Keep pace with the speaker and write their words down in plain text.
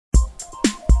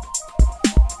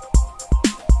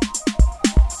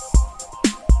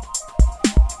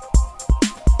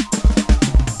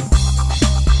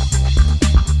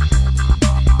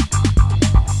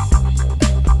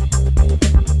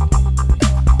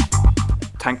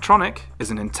Tanktronic is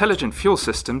an intelligent fuel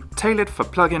system tailored for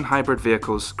plug-in hybrid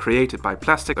vehicles created by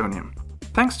Plastic Omnium.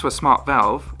 Thanks to a smart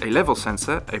valve, a level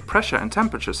sensor, a pressure and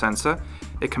temperature sensor,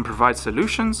 it can provide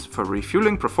solutions for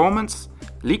refueling performance,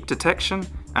 leak detection,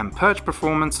 and purge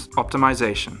performance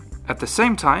optimization. At the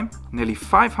same time, nearly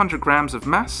 500 grams of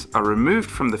mass are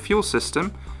removed from the fuel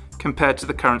system compared to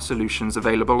the current solutions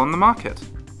available on the market.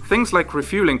 Things like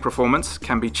refueling performance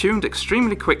can be tuned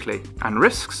extremely quickly, and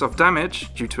risks of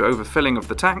damage due to overfilling of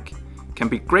the tank can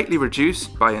be greatly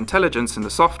reduced by intelligence in the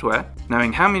software,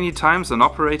 knowing how many times an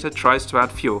operator tries to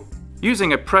add fuel.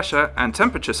 Using a pressure and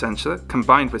temperature sensor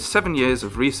combined with 7 years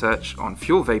of research on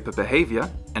fuel vapor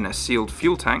behavior in a sealed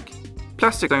fuel tank,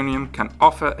 Plastic Omnium can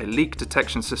offer a leak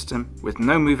detection system with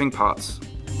no moving parts.